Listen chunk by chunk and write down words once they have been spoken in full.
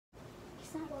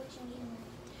It's not watching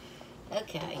you.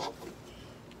 Okay.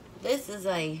 This is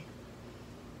the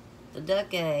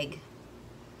duck egg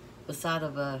beside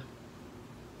of a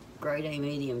grade A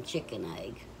medium chicken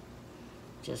egg.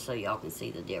 Just so y'all can see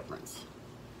the difference.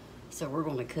 So we're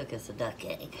going to cook us a duck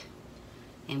egg.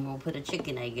 And we'll put a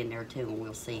chicken egg in there too, and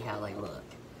we'll see how they look.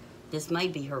 This may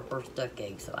be her first duck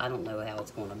egg, so I don't know how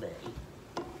it's going to be.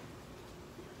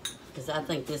 Because I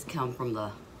think this come from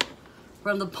the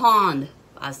pond.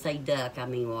 I say duck, I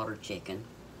mean water chicken.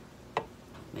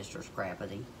 Mr.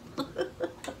 Scrappity.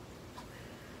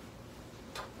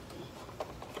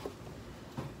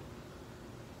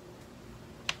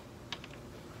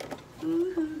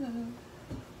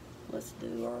 Let's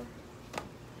do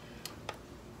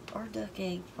our duck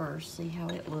egg first, see how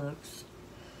it looks.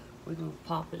 We're going to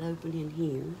pop it open in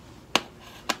here.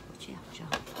 Watch out, John.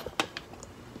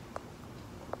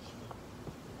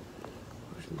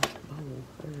 Where's my bowl?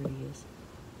 There it is.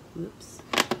 Whoops.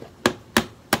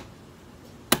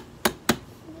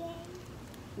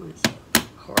 What's that?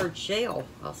 Hard shell.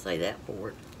 I'll say that for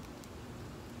it.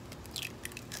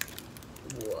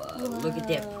 Whoa, look at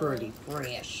that pretty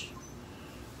fresh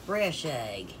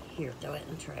egg. Here, throw it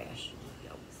in the trash.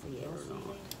 Y'all see it or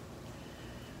not?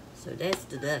 So that's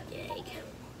the duck egg.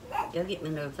 Go get me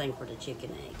another thing for the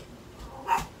chicken egg.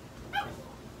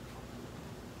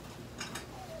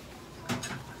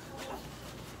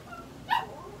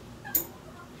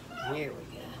 There we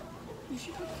go. You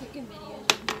should put cooking videos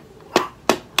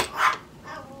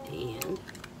in here. And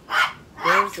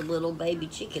there's a little baby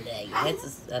chicken egg.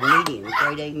 That's a medium,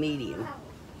 grade A medium.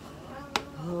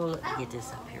 Oh, let me get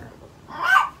this up here.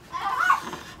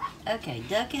 Okay,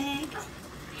 duck egg,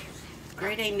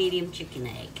 grade A medium chicken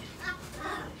egg.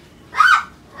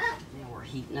 Now we're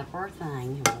heating up our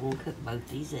thing, and we're going to cook both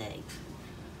these eggs.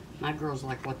 My girls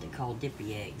like what they call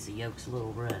dippy eggs. The yolk's a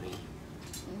little runny.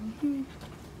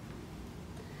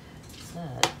 So,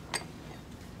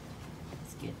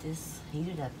 let's get this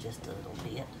heated up just a little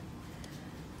bit.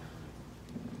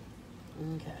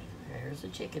 Okay, there's the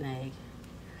chicken egg.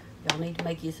 Y'all need to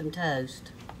make you some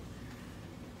toast.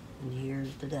 And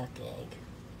here's the duck egg.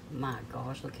 My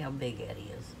gosh, look how big that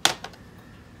is.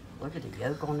 Look at the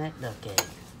yolk on that duck egg.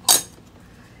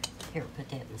 Here, put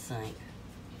that in the sink.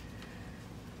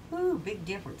 Ooh, big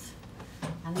difference.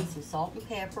 I need some salt and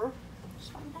pepper.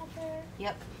 Salt and pepper.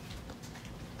 Yep.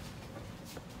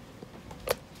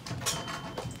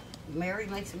 Mary,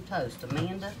 make some toast.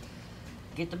 Amanda,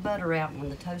 get the butter out. When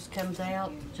the toast comes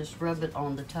out, just rub it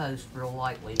on the toast real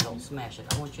lightly. Don't smash it.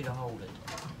 I want you to hold it.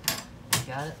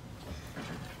 Got it?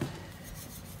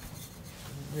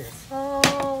 This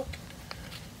salt.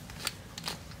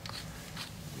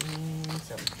 And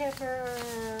some pepper.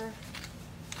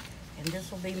 And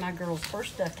this will be my girl's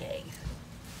first duck egg.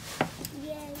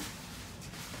 Yay.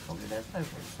 Hold it up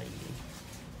over so you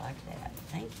like that.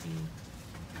 Thank you.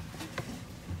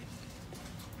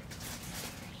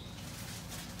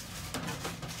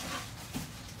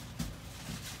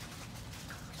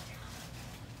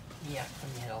 Yeah,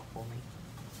 clean that off for me.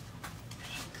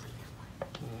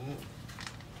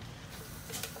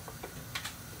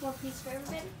 More piece for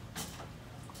everybody?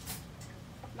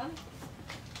 Mommy?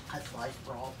 I sliced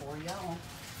raw for y'all.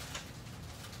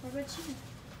 What about you?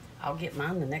 I'll get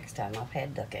mine the next time. I've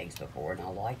had duck eggs before and I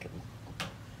like them.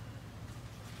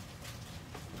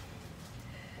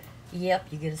 Yep,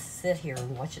 you gotta sit here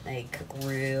and watch an egg cook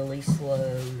really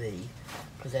slowly.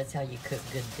 Because that's how you cook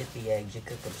good dippy eggs. You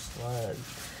cook them slow.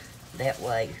 That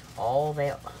way, all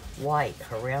that white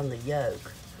around the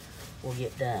yolk will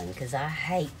get done. Because I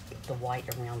hate the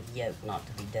white around the yolk not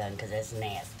to be done because that's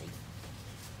nasty.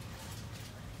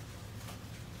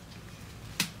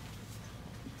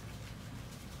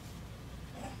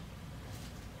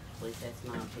 At least that's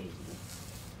my opinion.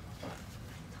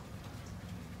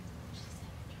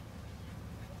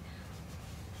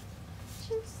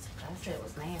 I said it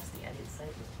was nasty. I didn't say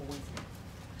it was poison.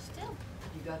 Still.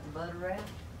 You got the butter out?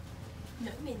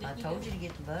 No, me I told you to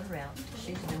get the butter out.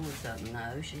 She's doing something.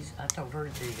 No, I told her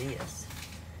to do this.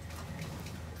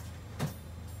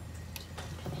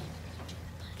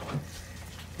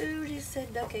 Who just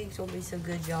said duck eggs will be so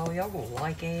good, y'all? Y'all gonna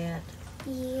like it.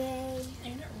 Yay.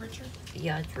 Ain't it richer?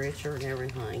 Yeah, it's richer and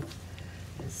everything.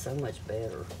 It's so much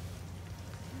better.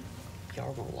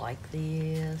 Y'all gonna like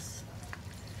this.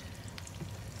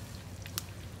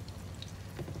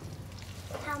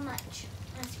 How much?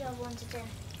 On a scale of 1 to 10.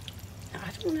 I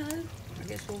don't know. I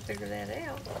guess we'll figure that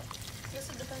out. I guess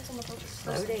it depends on the person.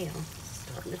 Slow down.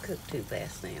 Starting to cook too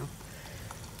fast now.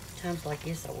 Times like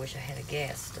this, I wish I had a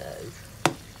gas stove.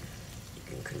 You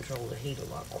can control the heat a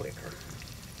lot quicker.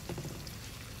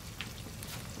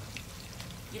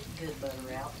 Get the good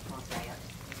butter out, not that.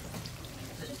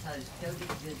 For the toast, go get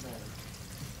the good butter.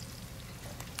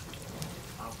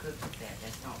 I'll cook with that,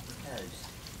 that's not for toast.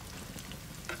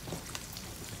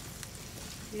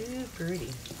 Ooh,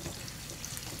 pretty.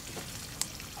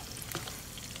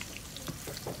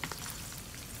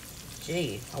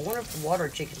 Gee, I wonder if the water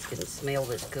chickens can smell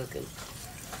this cooking.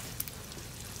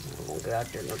 I'm gonna go out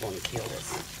there and they're gonna kill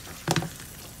us.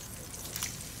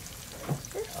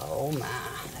 Oh my,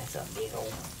 that's a big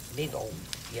old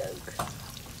yolk.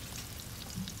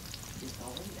 It's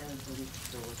already open.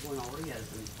 There was one already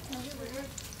open.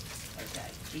 Okay,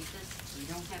 keep this, you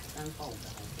don't have to unfold the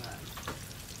whole thing.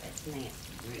 That's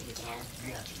nasty, it's all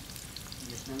yucky. You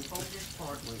just unfold this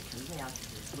part, when it comes out, you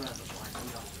just rub it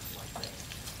like that.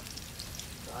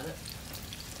 Got it?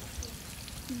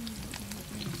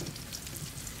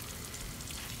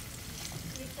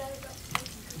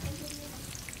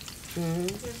 Mm-hmm.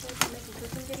 You're supposed to make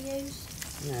cooking videos?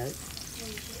 No.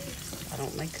 I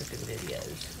don't make cooking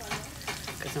videos.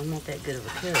 Because I'm not that good of a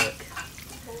cook.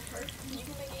 You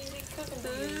can make easy cooking Ooh,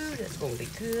 videos. that's going to be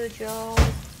good, y'all.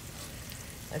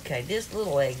 Okay, this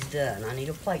little egg's done. I need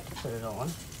a plate to put it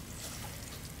on.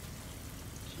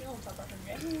 She don't talk about her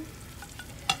jet.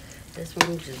 This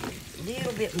one's just a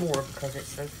little bit more because it's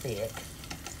so thick.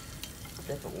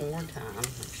 Flip it one more time.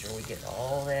 Make sure we get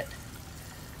all that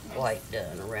white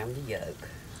done around the yolk.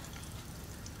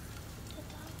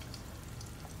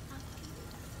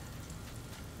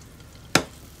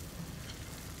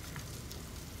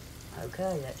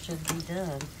 Okay, that should be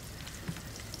done.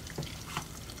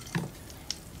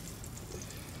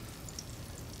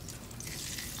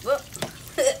 Whoop!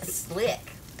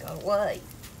 Slick. Go away.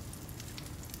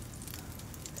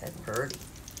 That's pretty.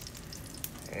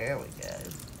 There we go.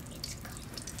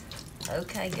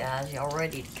 Okay, guys, y'all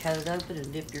ready to cut it open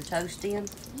and dip your toast in?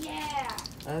 Yeah.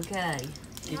 Okay,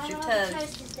 get Not your all toast. the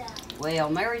toast is done. Well,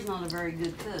 Mary's not a very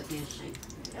good cook, is she?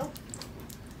 Nope.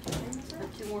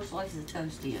 Put 2 more slices of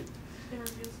toast in.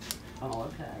 Oh,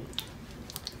 okay.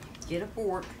 Get a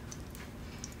fork.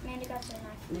 Amanda got some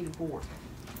knife. Need a fork.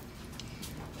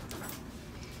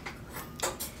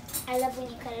 I love when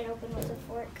you cut it open with a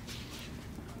fork.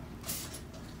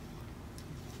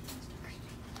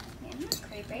 Yeah, I'm not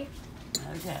creepy.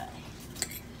 Okay.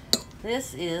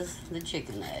 This is the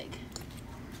chicken egg.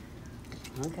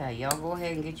 Okay, y'all go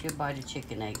ahead and get you a bite of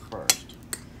chicken egg first,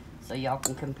 so y'all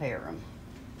can compare them.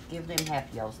 Give them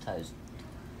half y'all's toast.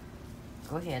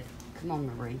 Go ahead. Come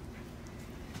on, Marie.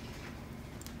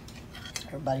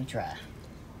 Everybody try.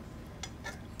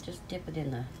 Just dip it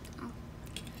in the...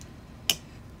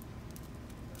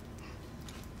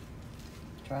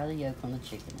 Try the yolk on the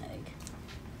chicken egg.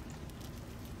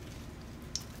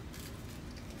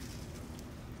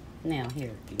 Now,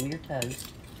 here, give me your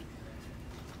toast.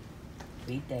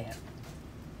 Eat that.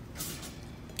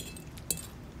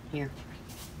 Here.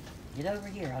 Get over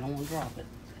here. I don't want to drop it.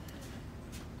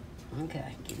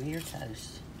 Okay, give me your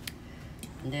toast.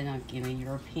 And then give me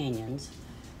your opinions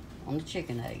on the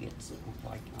chicken egg. It's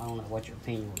like, I don't know what your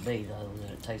opinion would be, other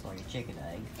than it tastes like a chicken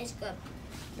egg. It's good.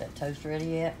 Is that toast ready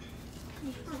yet?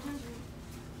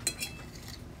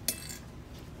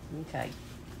 Okay,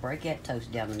 break that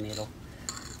toast down the middle.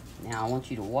 Now I want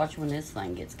you to watch when this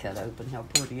thing gets cut open, how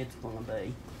pretty it's gonna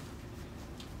be.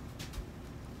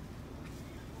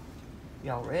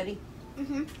 Y'all ready?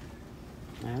 Mm-hmm.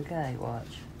 Okay,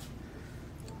 watch.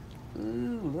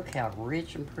 Ooh, look how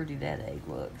rich and pretty that egg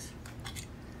looks.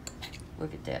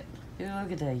 Look at that.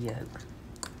 Look at that yolk.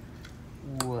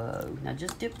 Whoa. Now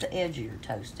just dip the edge of your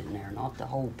toast in there, not the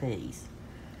whole piece.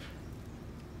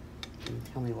 And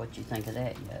tell me what you think of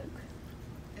that yolk.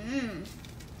 Mmm.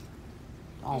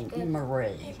 Oh, good. Marie.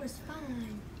 It was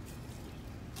fine.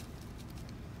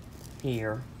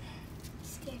 Here.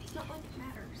 Scary. It's not like it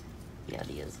matters. Yeah, it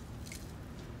is.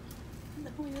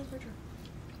 The point is richer.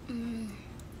 Mmm.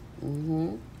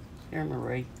 Mm-hmm. Here,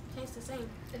 Marie. Tastes the same.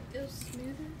 It feels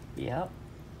smoother. Yep.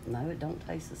 No, it don't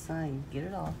taste the same. Get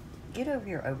it off. Get over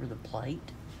here over the plate.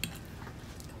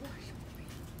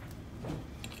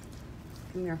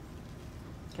 Come here.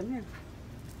 Come here.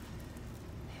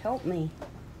 Help me.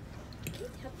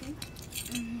 Can't help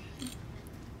you.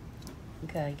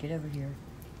 Okay, get over here.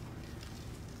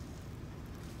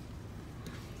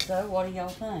 So, what do y'all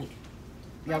think?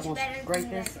 Y'all Much want to better scrape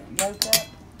than this the yolk up?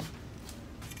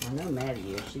 I know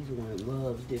Maddie is. She's the one that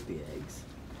loves dippy eggs.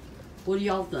 What do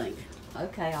y'all think?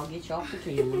 Okay, I'll get you off the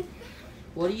camera.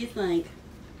 What do you think?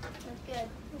 That's good.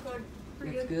 Good.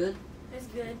 Pretty It's good.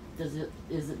 good? It's good.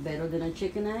 Is it better than a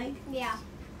chicken egg? Yeah.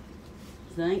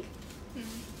 Think?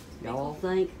 Y'all all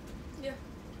think? Yeah.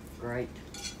 Great.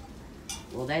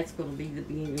 Well, that's going to be the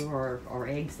beginning of our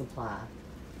egg supply.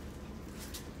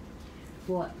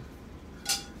 What?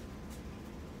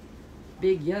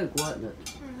 Big yolk, wasn't it?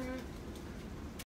 Mm-hmm.